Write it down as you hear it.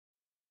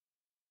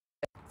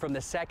From the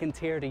second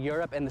tier to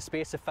Europe in the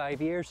space of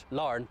 5 years,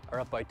 Larne are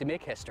about to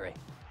make history.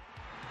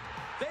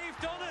 They've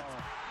done it!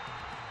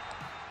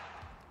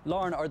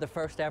 Larne are the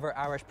first ever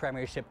Irish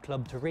Premiership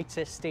club to reach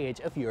this stage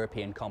of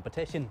European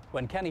competition.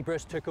 When Kenny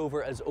Bruce took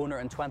over as owner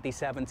in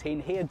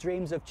 2017, he had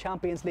dreams of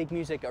Champions League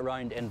music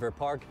around Inver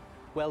Park.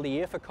 Well,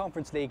 the Uefa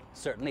Conference League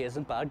certainly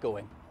isn't bad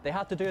going. They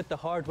had to do it the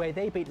hard way.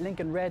 They beat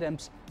Lincoln Red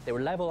Imps. They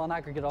were level on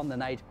aggregate on the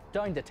night,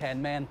 down to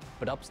 10 men,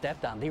 but up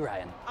stepped Andy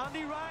Ryan.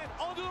 Andy Ryan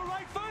onto the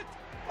right foot!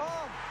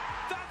 Oh,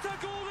 that's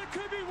a goal that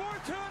could be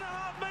worth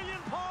 £2.5 million!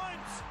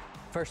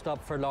 First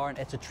up for Larne,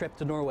 it's a trip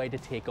to Norway to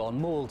take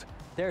on Molde.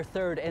 They're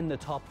third in the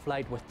top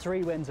flight with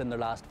 3 wins in their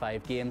last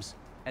 5 games.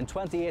 In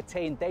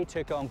 2018, they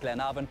took on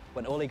Glenavon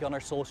when Ole Gunnar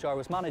Solskjaer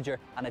was manager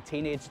and a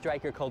teenage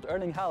striker called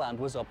Erling Haaland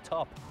was up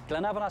top.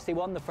 Glenavon actually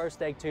won the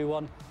first leg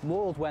 2-1.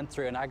 Molde went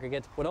through an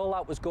aggregate. When all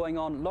that was going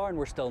on, Larne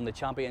were still in the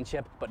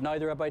championship, but now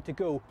they're about to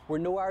go where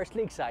no Irish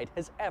League side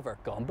has ever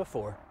gone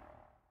before.